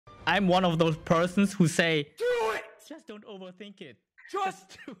I'm one of those persons who say, do it! Just don't overthink it.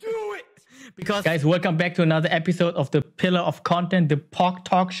 Just do it! Because, guys, welcome back to another episode of the Pillar of Content, the POC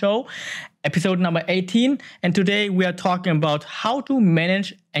Talkshow, episode number 18. And today we are talking about how to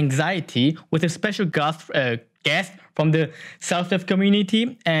manage anxiety with a special guest from the self-dev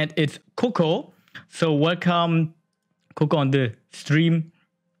community, and it's Coco. So welcome, Coco, on the stream,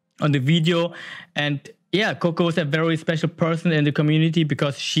 on the video. And yeah, Coco is a very special person in the community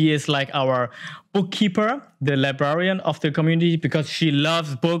because she is like our bookkeeper, the librarian of the community, because she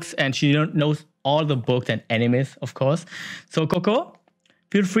loves books and she knows all the books and animes, of course. So Coco,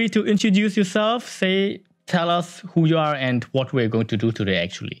 feel free to introduce yourself, tell us who you are and what we're going to do today,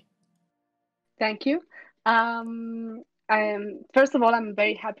 actually. Thank you. First of all, I'm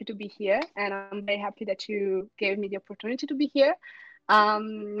very happy to be here, and I'm very happy that you gave me the opportunity to be here.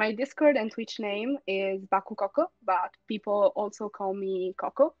 My Discord and Twitch name is Bakucoco, but people also call me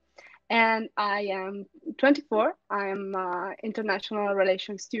Coco. And I am 24. I'm an international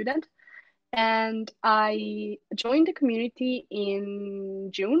relations student. And I joined the community in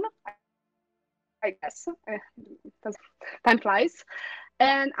June, I guess. Time flies.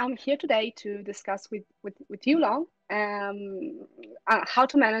 And I'm here today to discuss with you, Long, how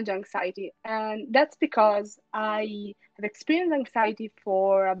to manage anxiety. And that's because I have experienced anxiety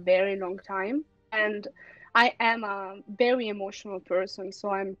for a very long time. And I am a very emotional person.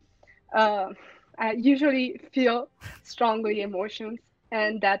 So I usually feel strongly emotions,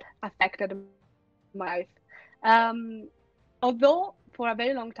 and that affected my life. Although for a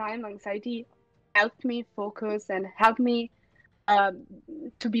very long time, anxiety helped me focus and helped me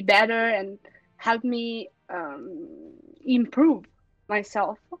to be better and help me improve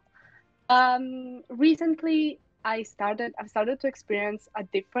myself. Recently, I've started to experience a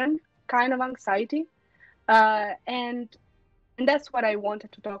different kind of anxiety, and that's what I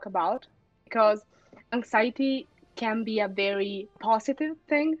wanted to talk about, because anxiety can be a very positive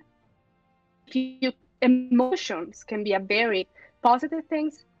thing. Emotions can be a very positive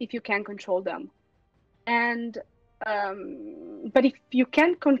things if you can control them, and but if you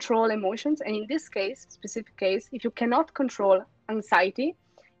can't control emotions, and in this specific case, if you cannot control anxiety,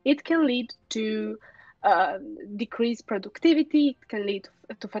 it can lead to decreased productivity, it can lead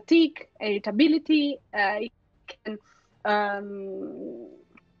to fatigue, irritability, it can,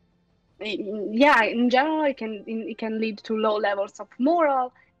 in general, it can lead to low levels of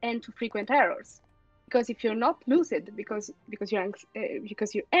morale and to frequent errors. Because if you're not lucid, because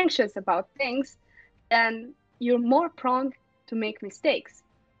you're anxious about things, then you're more prone to make mistakes,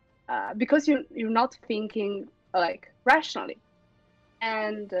 because you're not thinking like rationally,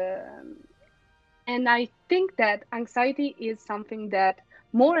 and I think that anxiety is something that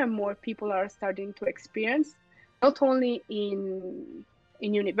more and more people are starting to experience, not only in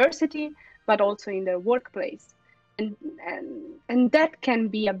university but also in their workplace, and that can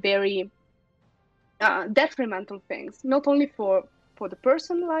be a very detrimental things, not only for the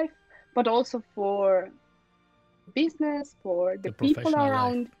personal life but also for business, for the people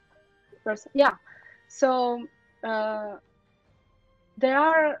around. So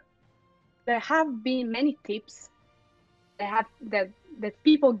there have been many tips that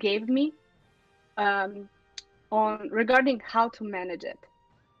people gave me on regarding how to manage it,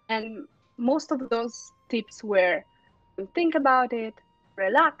 and most of those tips were: don't think about it,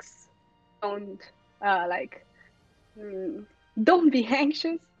 relax, don't don't be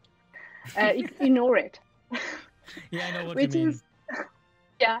anxious, ignore it. Yeah, I know what you mean.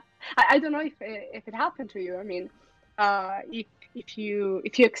 I don't know if it happened to you. I mean, if you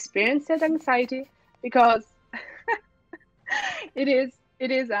experience that anxiety, because it is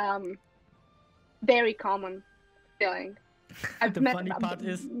very common feeling. I've The met funny part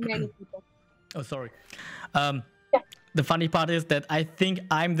is many people. Oh, sorry. The funny part is that I think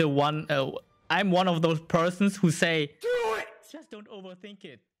I'm the one. I'm one of those persons who say, "Do it! Just don't overthink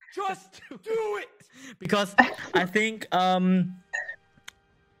it. Just do it." Because I think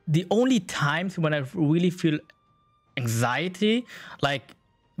the only times when I really feel anxiety,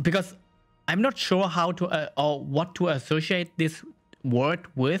 because I'm not sure how to or what to associate this word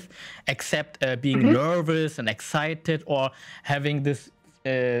with, except being nervous and excited, or having this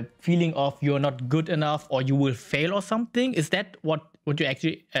feeling of you're not good enough or you will fail or something. Is that what you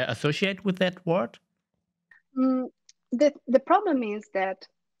actually associate with that word? The problem is that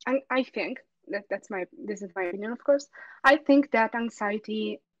I think this is my opinion, of course. I think that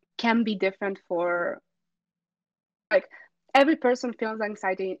anxiety can be different for, like, every person feels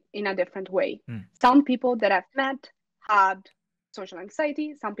anxiety in a different way. Some people that I've met had social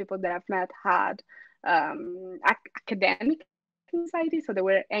anxiety. Some people that I've met had academic anxiety, so they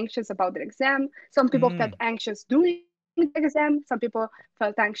were anxious about their exam. Some people felt Mm. anxious during the exam. Some people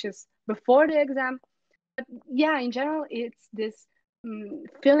felt anxious before the exam. But yeah, in general, it's this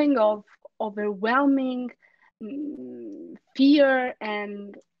feeling of overwhelming fear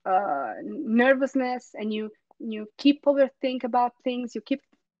and nervousness, and you keep overthink about things. You keep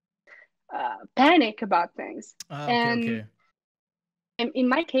panic about things. Ah, okay, And okay. in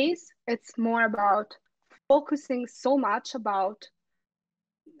my case, it's more about focusing so much about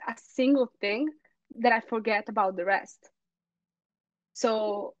a single thing that I forget about the rest.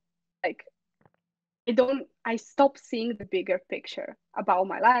 So, like, I stop seeing the bigger picture about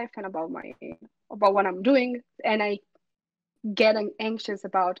my life and about what I'm doing, and I get anxious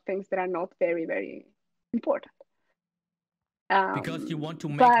about things that are not very, very important. Because you want to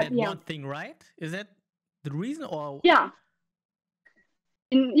make But that yeah, one thing right? Is that the reason, or yeah,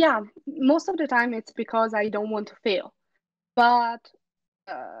 yeah, most of the time it's because I don't want to fail. But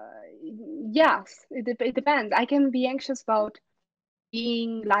yes, it depends. I can be anxious about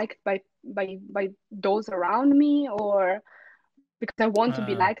being liked by those around me, or because I want to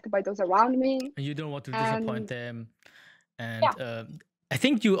be uh, liked by those around me. you don't want to disappoint And them? yeah, And I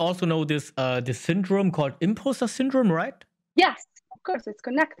think you also know this syndrome called imposter syndrome, right? yes, of course, it's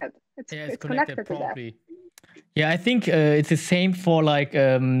connected. Yeah, it's It's connected connected to that. probably. Yeah, I think it's the same for like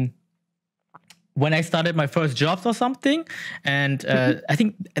when I started my first jobs or something, and Mhm, I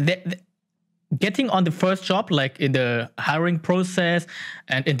think getting on the first job, like in the hiring process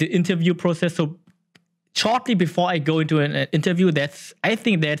and in the interview process. So shortly before I go into an interview, I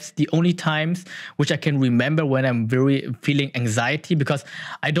think that's the only times which I can remember when I'm very feeling anxiety, because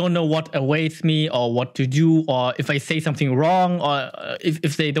I don't know what awaits me or what to do, or if I say something wrong, or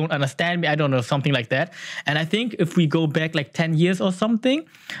if they don't understand me, I don't know, something like that. And I think if we go back like 10 years or something,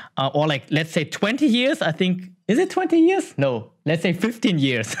 or like let's say 20 years, I think, is it 20 years? No, let's say 15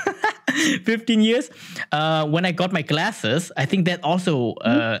 years. 15 years, when I got my glasses, I think that also,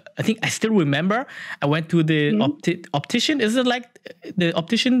 mhm, I think I still remember, I went to the mhm, optician. Is it like the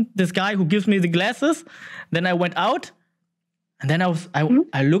optician, this guy who gives me the glasses? Then I went out, and then mhm.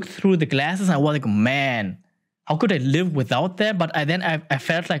 I looked through the glasses, and I was like, man, how could I live without them? But I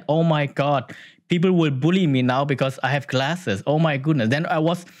felt like, oh my God, people will bully me now because I have glasses. Oh my goodness. Then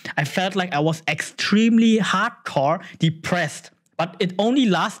I felt like I was extremely hardcore depressed, but it only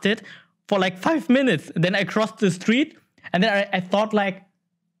lasted for like 5 minutes. Then I crossed the street, and then I thought like,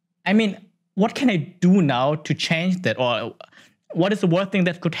 I mean, what can I do now to change that? Or what is the worst thing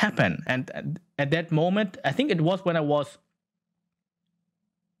that could happen? And at that moment, I think it was when I was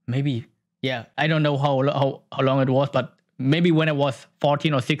maybe, yeah, I don't know how long it was, but maybe when I was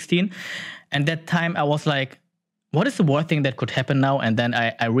 14 or 16. And that time I was like, what is the worst thing that could happen now? And then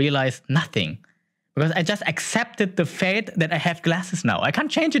I realized nothing, because I just accepted the fate that I have glasses now. I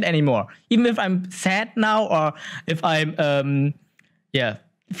can't change it anymore. Even if I'm sad now, or if I'm yeah,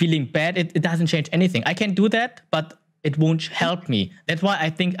 feeling bad, it doesn't change anything. I can do that, but it won't help me. That's why I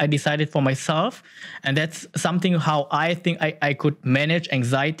think I decided for myself. And that's something how I think I could manage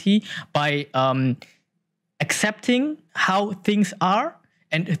anxiety, by accepting how things are,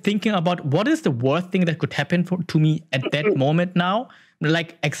 and thinking about what is the worst thing that could happen to me at that moment now.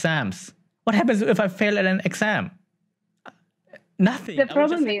 Like exams. What happens if I fail at an exam? The Nothing. I will just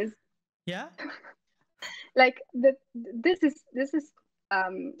problem have, is, yeah. like, this is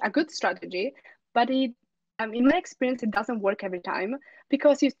a good strategy, but in my experience, it doesn't work every time,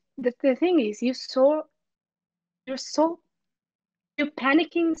 because the thing is, you're so you're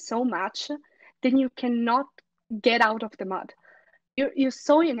panicking so much, then you cannot get out of the mud. You're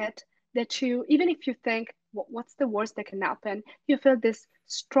so in it that you, even if you think, what's the worst that can happen, you feel this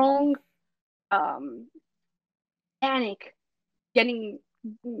strong um, panic getting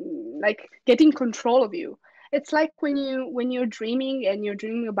getting control of you. It's like when you're dreaming, and you're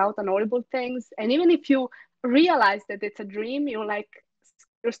dreaming about unaudible things, and even if you realize that it's a dream,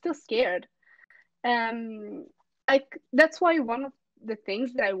 you're still scared. um that's why one of the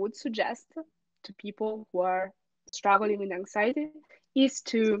things that I would suggest to people who are struggling with anxiety is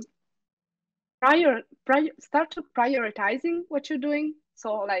to start to prioritizing what you're doing.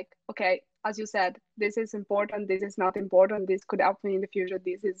 So, like, okay, as you said, this is important, this is not important, this could help me in the future,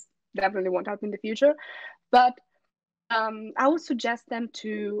 this is definitely won't help me in the future. But I would suggest them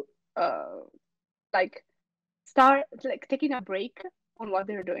to uh like start like taking a break on what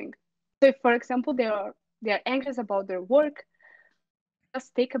they're doing. So if, for example, they're anxious about their work,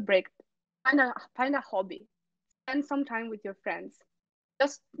 just take a break, find a hobby, spend some time with your friends,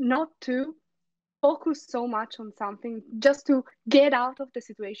 just not to focus so much on something, just to get out of the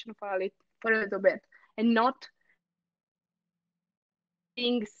situation for a little bit, and not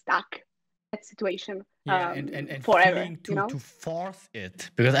being stuck in that situation and forever, feeling to force it,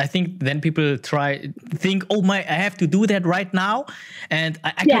 because I think then people think, oh my, I have to do that right now, and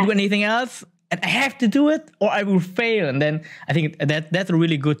I can't do anything else, and I have to do it or I will fail. And then I think that's a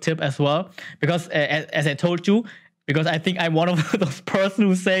really good tip as well, because as I told you, because I think I'm one of those person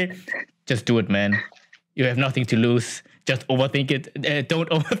who say, just do it, man. You have nothing to lose. Just overthink it. Don't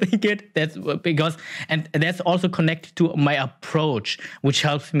overthink it. That's because, and that's also connected to my approach, which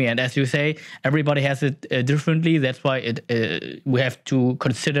helps me. And as you say, everybody has it differently. That's why we have to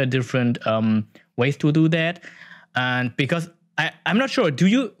consider different ways to do that. And because I'm not sure,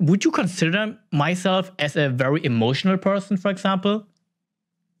 would you consider myself as a very emotional person, for example?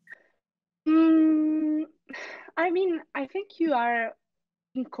 I mean, I think you are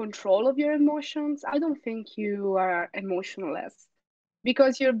in control of your emotions. I don't think you are emotionless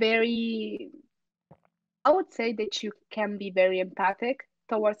because you're I would say that you can be very empathic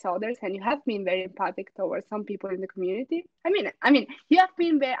towards others, and you have been very empathic towards some people in the community. I mean, you have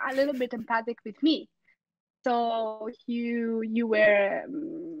been a little bit empathic with me. So you were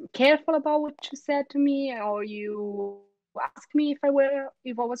careful about what you said to me, or you asked me if I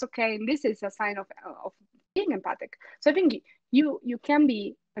was okay, and this is a sign of being empathic. So I think you can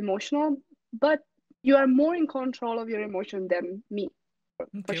be emotional, but you are more in control of your emotion than me,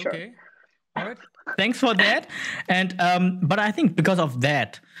 for sure. Okay. All right. Thanks for that. And but I think because of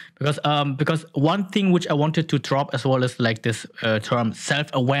that, because one thing which I wanted to drop as well is like this term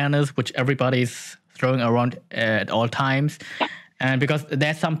self-awareness, which everybody's throwing around at all times, and because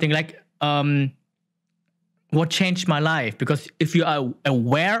that's something like what changed my life. Because if you are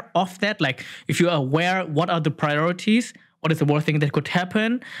aware of that, like if you are aware what are the priorities, what is the worst thing that could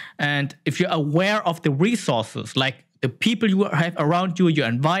happen, and if you're aware of the resources, like the people you have around you, your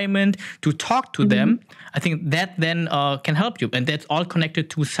environment, to talk to them, I think that then can help you. And that's all connected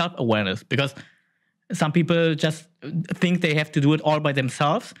to self-awareness, because some people just think they have to do it all by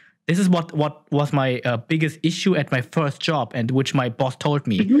themselves. This is what was my biggest issue at my first job, and which my boss told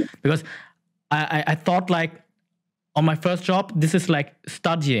me. Because I thought like on my first job, this is like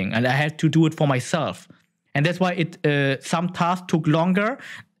studying, and I had to do it for myself. And that's why some tasks took longer,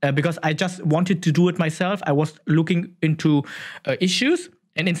 because I just wanted to do it myself. I was looking into issues,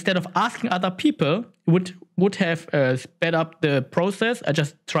 and instead of asking other people, would have sped up the process. I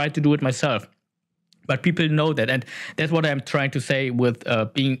just tried to do it myself. But people know that, and that's what I'm trying to say with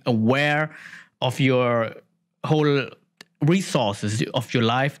being aware of your whole resources of your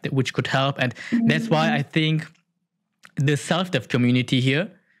life, which could help. And that's why I think the self-dev community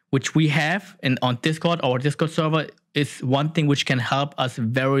here, which we have on Discord, our Discord server, is one thing which can help us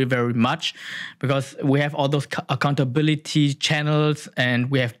very, very much, because we have all those accountability channels,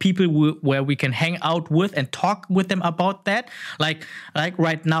 and we have people where we can hang out with and talk with them about that. Like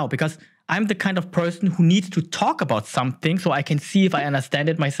right now, because I'm the kind of person who needs to talk about something so I can see if I understand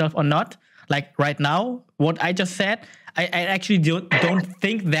it myself or not. Like right now, what I just said, I actually don't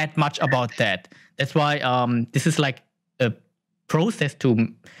think that much about that. That's why this is like a process to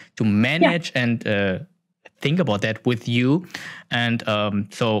manage and think about that with you. And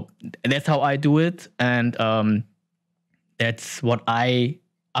so that's how I do it. And that's what I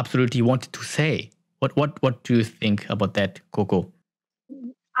absolutely wanted to say. What do you think about that, Coco?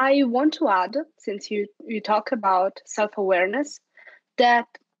 I want to add, since you talk about self-awareness, that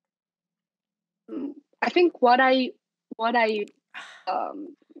I think what I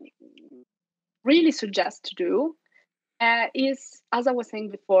really suggest to do is, as I was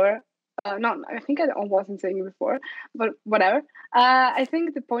saying before, no, I think I wasn't saying it before, but whatever. I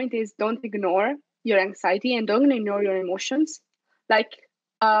think the point is, don't ignore your anxiety and don't ignore your emotions, like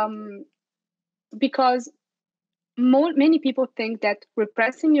because many people think that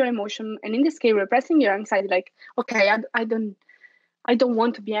repressing your emotion, and in this case, repressing your anxiety, like, okay, I don't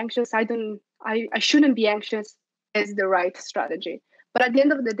want to be anxious. I shouldn't be anxious, is the right strategy. But at the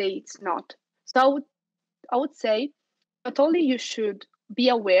end of the day, it's not. So I would say, not only you should be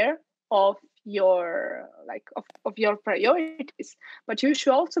aware of your of your priorities, but you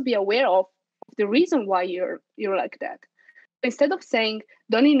should also be aware of the reason why you're like that. Instead of saying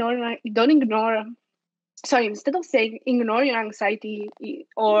instead of saying ignore your anxiety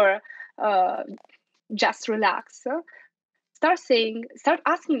or just relax, start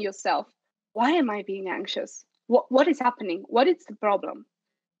asking yourself, why am I being anxious? What is happening? What is the problem?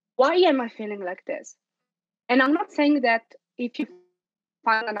 Why am I feeling like this? And I'm not saying that if you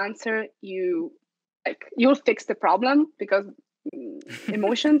find an answer, you'll fix the problem, because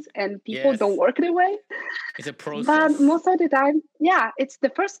emotions and people don't work the way. It's a process. But most of the time, it's the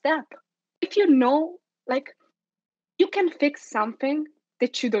first step. If you know, like, you can fix something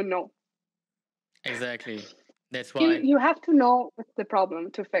that you don't know. Exactly. That's why You have to know what's the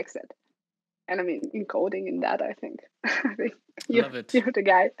problem to fix it. And I mean, in coding, in that, I think, you're the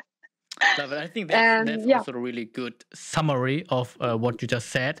guy. Love it. I think that's also a really good summary of what you just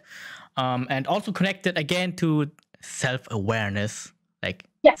said, and also connected again to self-awareness, like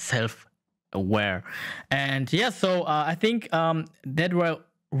self-aware. And so I think that were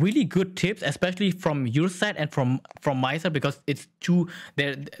really good tips, especially from your side and from my side, because it's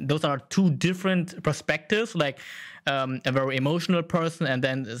those are two different perspectives, like a very emotional person and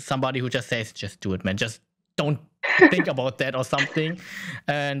then somebody who just says, just do it, man, just don't think about that or something.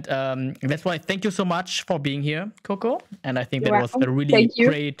 And that's why thank you so much for being here, Coco. And I think that was a really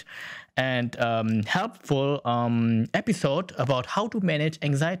great and helpful episode about how to manage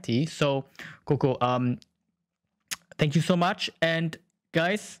anxiety. So Coco, thank you so much. And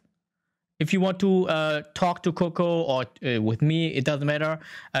guys, if you want to talk to Coco or with me, it doesn't matter.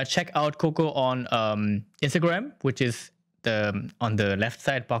 Check out Coco on Instagram, which is on the left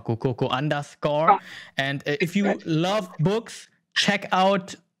side, Bakucoco _. And if you love books, check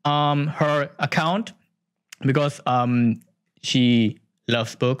out her account, because she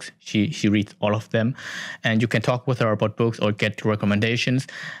loves books. She reads all of them, and you can talk with her about books or get recommendations.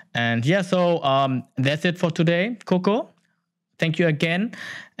 And so that's it for today, Coco. Thank you again,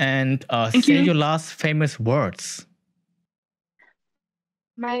 and say your last famous words.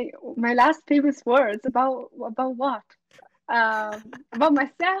 My last famous words about what? About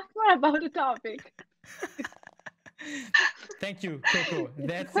myself or about the topic? Thank you, Coco.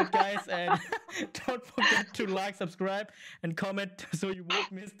 That's it, guys. And don't forget to like, subscribe, and comment so you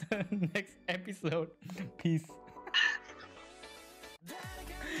won't miss the next episode. Peace.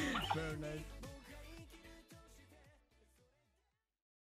 Very nice.